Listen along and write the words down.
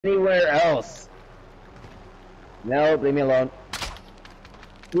anywhere else. No, leave me alone.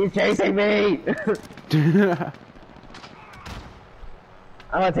 He's chasing me! I'm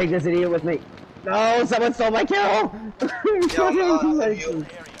gonna take this idiot with me. No, someone stole my kill! Yo, have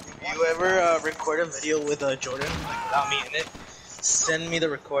you ever record a video with Jordan, like without me in it? Send me the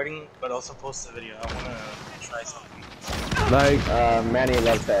recording, but also post the video. I wanna try something. Like, Manny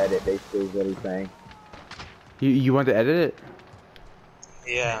loves to edit, basically, is what he's saying. you want to edit it?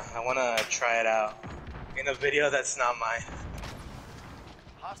 Yeah, I wanna try it out in a video that's not mine.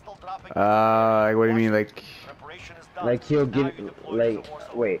 What do you mean, like? Like he'll give, like,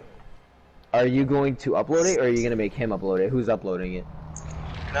 wait. Are you going to upload it, or are you gonna make him upload it? Who's uploading it?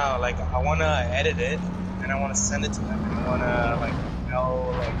 No, like I wanna edit it, and I wanna send it to him. And I wanna like know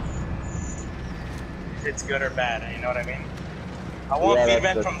like if it's good or bad. You know what I mean? I want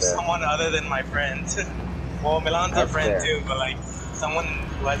feedback from someone other than my friend. Well, Milan's a friend too, but like someone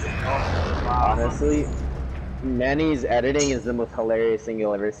who hasn't known. Wow. Honestly, Manny's editing is the most hilarious thing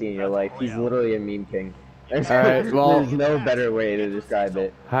you'll ever see in your life. He's literally a meme king. Alright, well, there's no better way to describe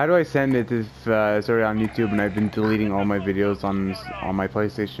it. How do I send it if it's already on YouTube and I've been deleting all my videos on my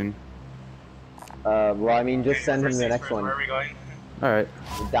PlayStation? Well, I mean, just send him the next one. Where are we going? Alright.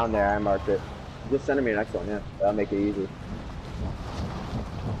 Down there, I marked it. Just send him your next one, yeah. That'll make it easy.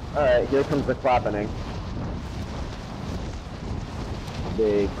 Alright, here comes the clapping.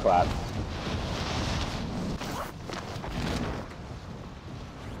 Big clap.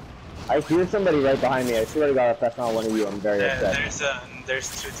 I hear somebody right behind me. I swear to God, if that's not one of you, I'm very upset.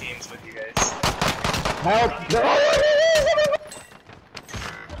 There's two teams with you guys. Help!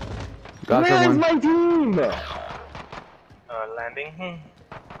 Got Where's someone. my team? Landing.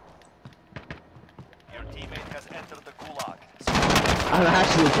 Your teammate has entered the gulag. I'm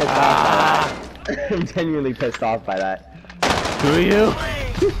actually pissed off by that. I'm genuinely pissed off by that. Who are you?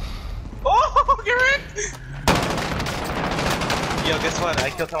 Oh, you're in! Yo, guess what?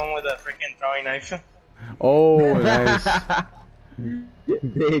 I killed someone with a freaking throwing knife. Oh, nice.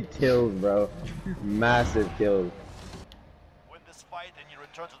 Big kills, bro. Massive kills. Win this fight and you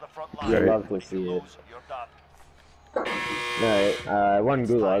return to the front line. I love to see it. You're done. Alright, one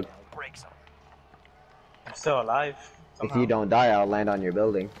gulag. I'm still alive. If you don't die, I'll land on your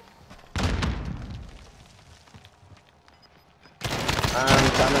building.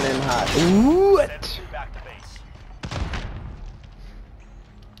 I'm coming in hot. What? Back to base.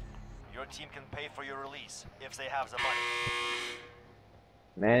 Your team can pay for your release if they have the money.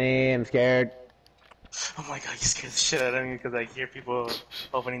 Manny, I'm scared. Oh my god, you scared the shit out of me because I hear people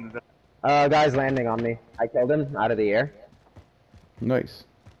opening the door. Guy's landing on me. I killed him out of the air. Nice.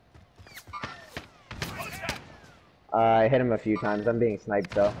 I hit him a few times. I'm being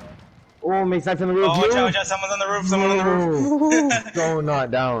sniped though. Oh, me sniped on the roof. Oh, watch out, someone's on the roof, someone on the roof. Go not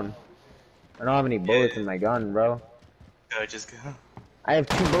down. I don't have any bullets in my gun, bro. Go, just go. I have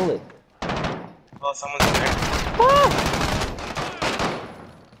 2 bullets. Oh, someone's in there.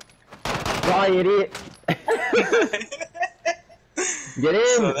 Die, idiot. Get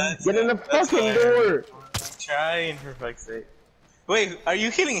in! So Get in the fucking door! I'm trying, for fuck's sake. Wait, are you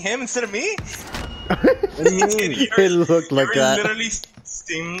hitting him instead of me? What do you mean? It looked like You're that. literally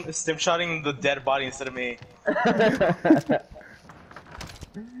stim shotting the dead body instead of me.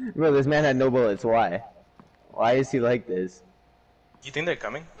 Bro, this man had no bullets. Why? Why is he like this? You think they're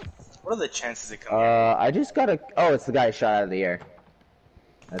coming? What are the chances they come? I just got a. Oh, it's the guy shot out of the air.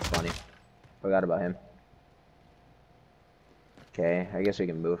 That's funny. Forgot about him. Okay, I guess we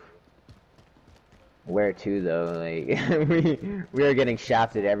can move. Where to though? Like we are getting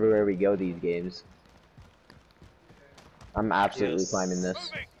shafted everywhere we go these games. I'm absolutely climbing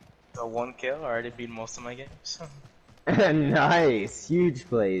this. So 1 kill, I already beat most of my games. Nice, huge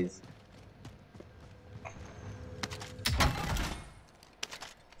plays.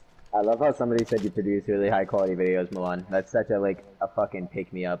 I love how somebody said you produce really high quality videos, Milan. That's such a a fucking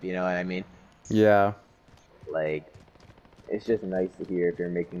pick me up. You know what I mean? Yeah. Like, it's just nice to hear if you're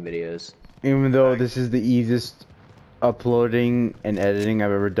making videos. Even though this is the easiest uploading and editing I've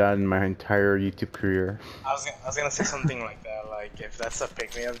ever done in my entire YouTube career. I was gonna say something like that. Like, if that's a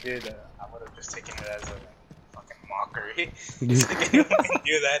pick me up, dude, I would have just taken it as a fucking mockery. It's like anyone can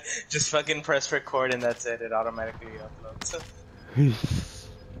do that. Just fucking press record and that's it. It automatically uploads.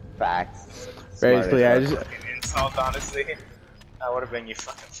 Facts. Basically, I just. Fucking insult, honestly. I would have been you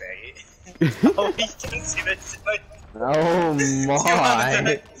fucking faggot. Oh, you can see that shit. Oh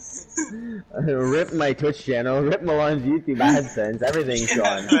my! Rip my Twitch channel, rip Milan's YouTube AdSense, everything's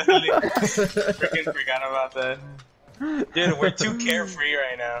gone. Freaking forgot about that. Dude, we're too carefree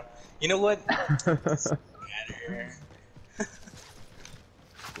right now. You know what? Matter.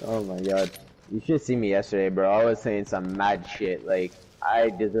 Oh my god. You should see me yesterday, bro. I was saying some mad shit. Like, I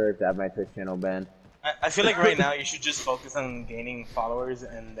deserve to have my Twitch channel banned. I feel like right now you should just focus on gaining followers,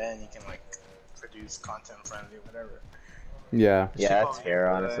 and then you can like produce content friendly, whatever. Yeah. Yeah, that's fair,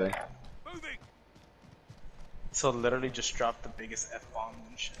 honestly. So literally just drop the biggest F-bomb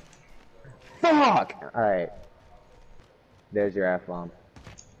and shit. Fuck! Alright. There's your F-bomb.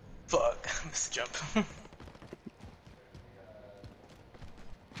 Fuck, missed jump.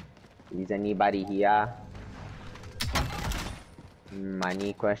 Is anybody here?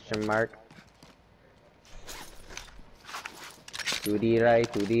 Money question mark? To the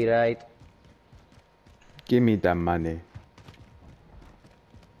right, to the right. Give me that money.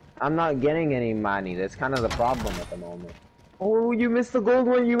 I'm not getting any money. That's kind of the problem at the moment. Oh, you missed the gold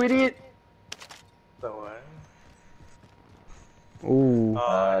one, you idiot! The what? Ooh.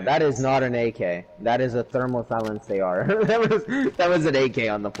 That is not an AK. That is a thermal silenced AR. that was an AK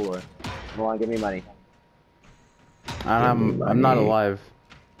on the floor. Come on, give me money. I'm not alive.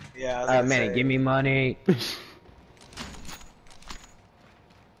 Yeah, I was gonna man, say. give me money.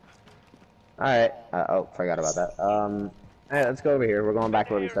 Alright. Oh, forgot about that. Alright, let's go over here. We're going back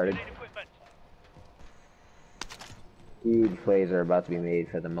where we started. Huge plays are about to be made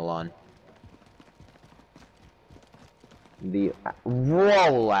for the Milan. The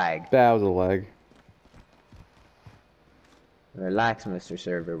whoa lag. That was a lag. Relax, Mr.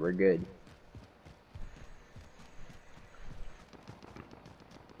 Server. We're good.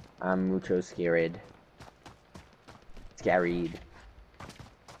 I'm mucho scared. Scarried.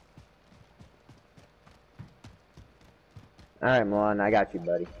 Alright, Milan, I got you,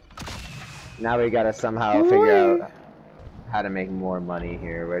 buddy. Now we gotta somehow figure out how to make more money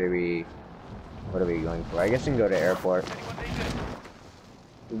here. What are we going for? I guess we can go to airport.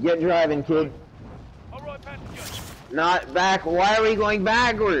 Get driving, kid. Not back. Why are we going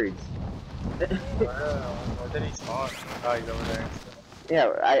backwards? Where did he spawn? Oh, he's over there.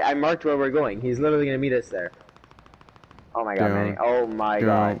 Yeah, I marked where we're going. He's literally gonna meet us there. Oh my god, Manny. Oh my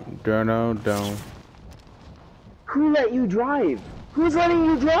god. Don't. Who let you drive? Who's letting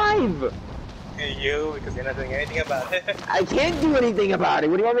you drive? You, because you're not doing anything about it. I can't do anything about it.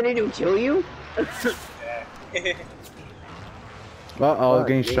 What do you want me to do? Kill you? Yeah. Oh, Well, I was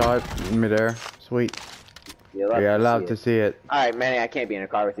getting shot in midair. Sweet. Yeah, I love to see it. Alright, Manny, I can't be in a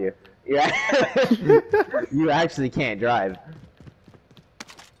car with you. Yeah. You actually can't drive.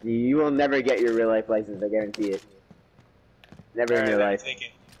 You will never get your real life license, I guarantee it. Never in your life. Take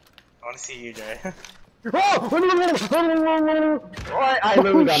it. I want to see you drive. Oh! I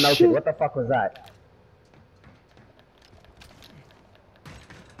literally got melted. What the fuck was that?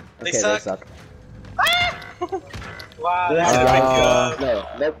 They Okay, suck. they suck. Wow, They that's had, a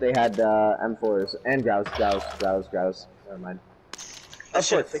big nope, they had M4s and grouse. Never mind. That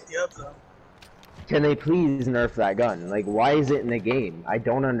shit picked you up though. Can they please nerf that gun? Like, why is it in the game? I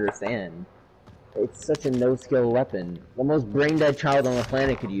don't understand. It's such a no-skill weapon. The most brain-dead child on the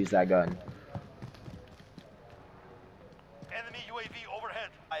planet could use that gun. Enemy UAV overhead.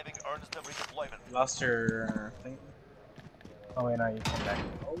 Having earned the redeployment. Lost your thing. Oh wait, no, you came back.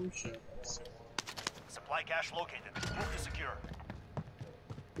 Oh shit. Supply cache located. Move to secure.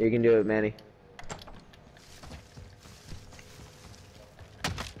 You can do it, Manny.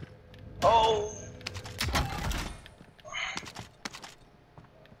 Oh.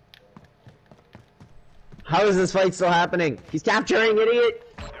 How is this fight still happening? He's capturing, idiot!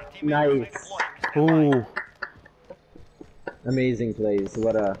 Nice. Ooh. Amazing plays.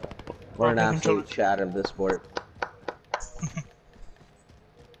 What an absolute chat of the sport.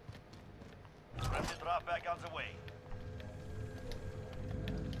 Friendly drop back on the way.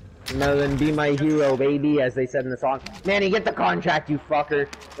 No, then be my hero, baby, as they said in the song. Manny, get the contract, you fucker!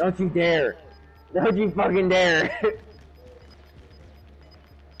 Don't you dare! Don't you fucking dare!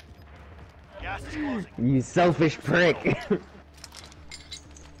 Gas is closing. You selfish prick!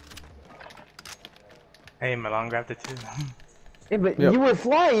 Hey, Milan grabbed it too. Yeah, but Yep. you were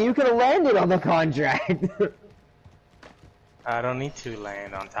flying, you could have landed on the contract! I don't need to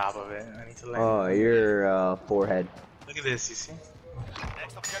land on top of it. I need to land. Oh, your forehead. Look at this, you see?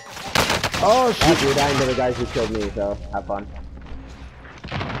 Next objective. Oh shit. You're dying to the guys who killed me, so have fun.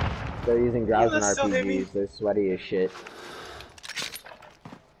 They're using grouse and that's so heavy. RPGs, they're sweaty as shit.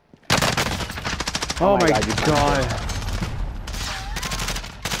 Oh my God, you god.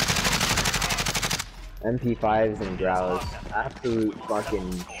 MP5s and grouse. Absolute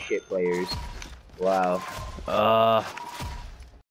fucking shit players. Wow.